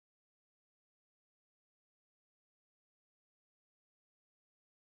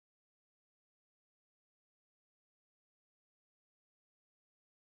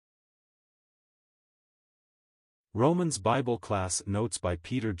Romans Bible Class Notes by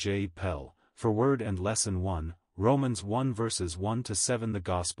Peter J. Pell, Forword and Lesson 1, Romans 1 verses 1 to 7 The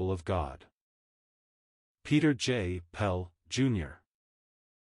Gospel of God. Peter J. Pell, Jr.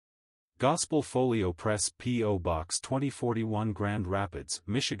 Gospel Folio Press P.O. Box 2041 Grand Rapids,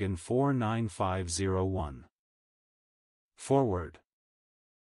 Michigan 49501. Forward.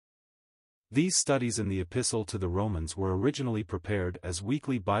 These studies in the Epistle to the Romans were originally prepared as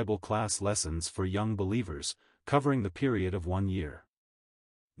weekly Bible class lessons for young believers, covering the period of 1 year.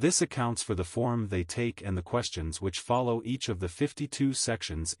 This accounts for the form they take and the questions which follow each of the 52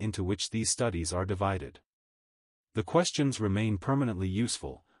 sections into which these studies are divided. The questions remain permanently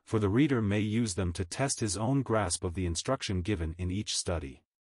useful, for the reader may use them to test his own grasp of the instruction given in each study.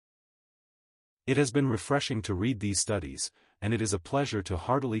 It has been refreshing to read these studies, and it is a pleasure to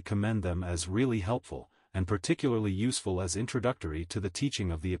heartily commend them as really helpful, and particularly useful as introductory to the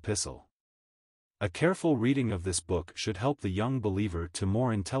teaching of the epistle. A careful reading of this book should help the young believer to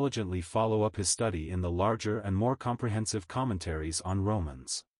more intelligently follow up his study in the larger and more comprehensive commentaries on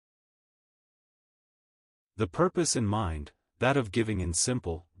Romans. The purpose in mind, that of giving in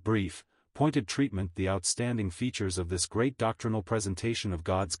simple, brief, pointed treatment the outstanding features of this great doctrinal presentation of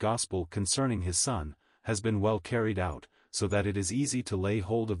God's gospel concerning His Son, has been well carried out, so that it is easy to lay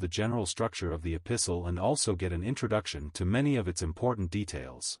hold of the general structure of the epistle and also get an introduction to many of its important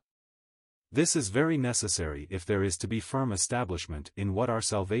details. This is very necessary if there is to be firm establishment in what our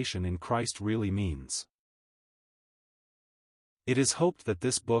salvation in Christ really means. It is hoped that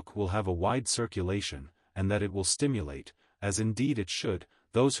this book will have a wide circulation, and that it will stimulate, as indeed it should,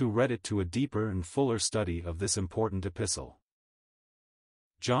 those who read it to a deeper and fuller study of this important epistle.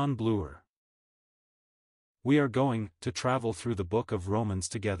 John Bloor. We are going to travel through the book of Romans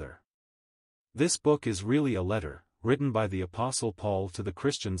together. This book is really a letter, written by the Apostle Paul to the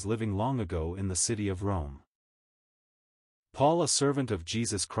Christians living long ago in the city of Rome. Paul, a servant of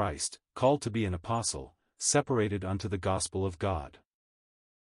Jesus Christ, called to be an apostle, separated unto the gospel of God.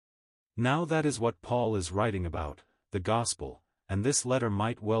 Now that is what Paul is writing about, the gospel, and this letter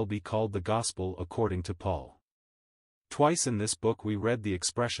might well be called the gospel according to Paul. Twice in this book we read the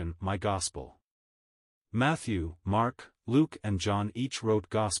expression, my gospel. Matthew, Mark, Luke and John each wrote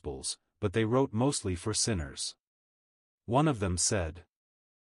gospels, but they wrote mostly for sinners. One of them said,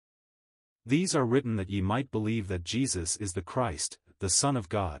 "These are written that ye might believe that Jesus is the Christ, the Son of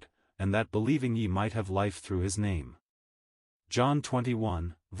God, and that believing ye might have life through his name." John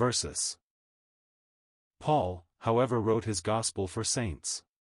 21, verses. Paul, however, wrote his gospel for saints.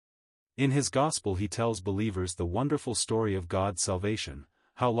 In his gospel he tells believers the wonderful story of God's salvation,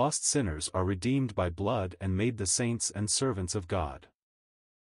 how lost sinners are redeemed by blood and made the saints and servants of God.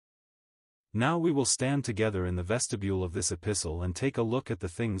 Now we will stand together in the vestibule of this epistle and take a look at the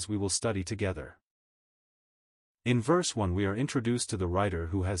things we will study together. In verse 1 we are introduced to the writer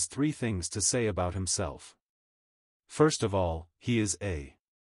who has 3 things to say about himself. First of all, he is a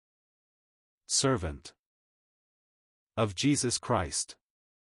servant of Jesus Christ.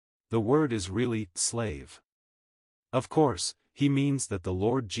 The word is really slave. Of course, he means that the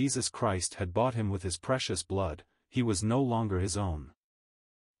Lord Jesus Christ had bought him with his precious blood, he was no longer his own.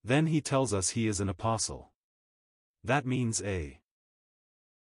 Then he tells us he is an apostle. That means a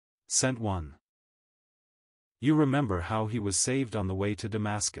sent one. You remember how he was saved on the way to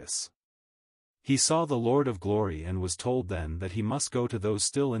Damascus. He saw the Lord of glory and was told then that he must go to those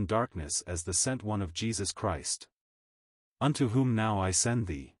still in darkness as the sent one of Jesus Christ. Unto whom now I send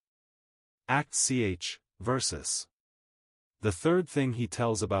thee. Acts ch. verses. The third thing he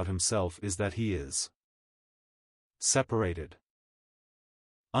tells about himself is that he is separated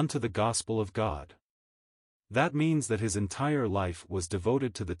unto the gospel of God. That means that his entire life was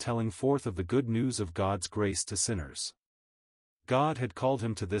devoted to the telling forth of the good news of God's grace to sinners. God had called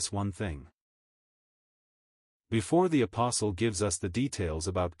him to this one thing. Before the apostle gives us the details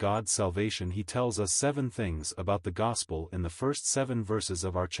about God's salvation, he tells us 7 things about the gospel in the first 7 verses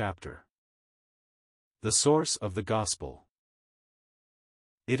of our chapter. The source of the gospel.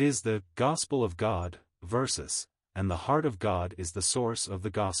 It is the gospel of God, verses, and the heart of God is the source of the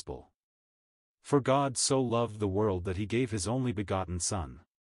gospel. For God so loved the world that he gave his only begotten Son.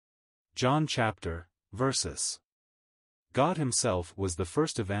 John chapter, verses. God himself was the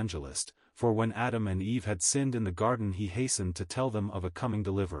first evangelist, for when Adam and Eve had sinned in the garden he hastened to tell them of a coming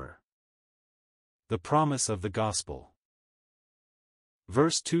deliverer. The promise of the gospel.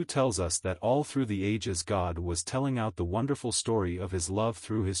 Verse 2 tells us that all through the ages God was telling out the wonderful story of his love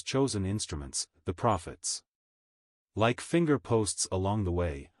through his chosen instruments, the prophets. Like finger posts along the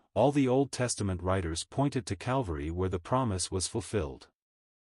way, all the Old Testament writers pointed to Calvary where the promise was fulfilled.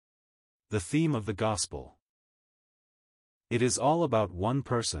 The theme of the gospel. It is all about one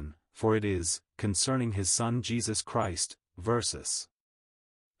person, for it is, concerning his Son Jesus Christ, verses.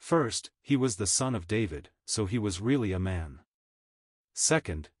 First, he was the son of David, so he was really a man.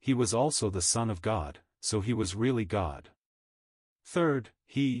 Second, he was also the Son of God, so he was really God. Third,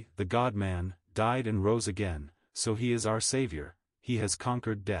 he, the God-man, died and rose again, so he is our Savior, he has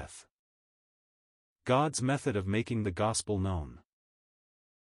conquered death. God's method of making the gospel known.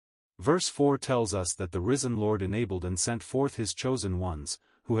 Verse 4 tells us that the risen Lord enabled and sent forth his chosen ones,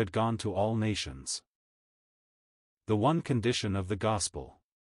 who had gone to all nations. The one condition of the gospel.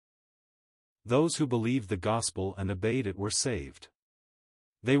 Those who believed the gospel and obeyed it were saved.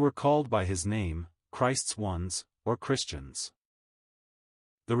 They were called by his name, Christ's ones, or Christians.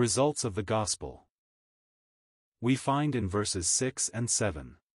 The results of the gospel. We find in verses 6 and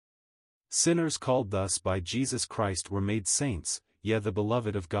 7. Sinners called thus by Jesus Christ were made saints, yea, the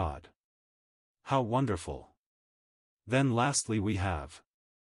beloved of God. How wonderful! Then lastly we have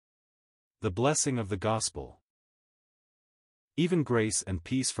the blessing of the gospel. Even grace and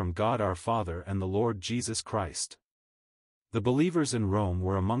peace from God our Father and the Lord Jesus Christ. The believers in Rome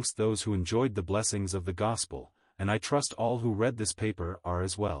were amongst those who enjoyed the blessings of the gospel, and I trust all who read this paper are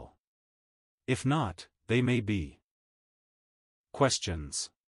as well. If not, they may be. Questions.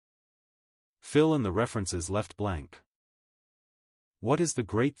 Fill in the references left blank. What is the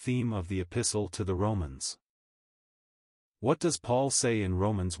great theme of the epistle to the Romans? What does Paul say in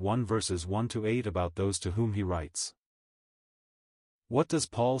Romans 1 verses 1 to 8 about those to whom he writes? What does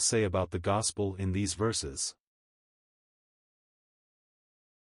Paul say about the gospel in these verses?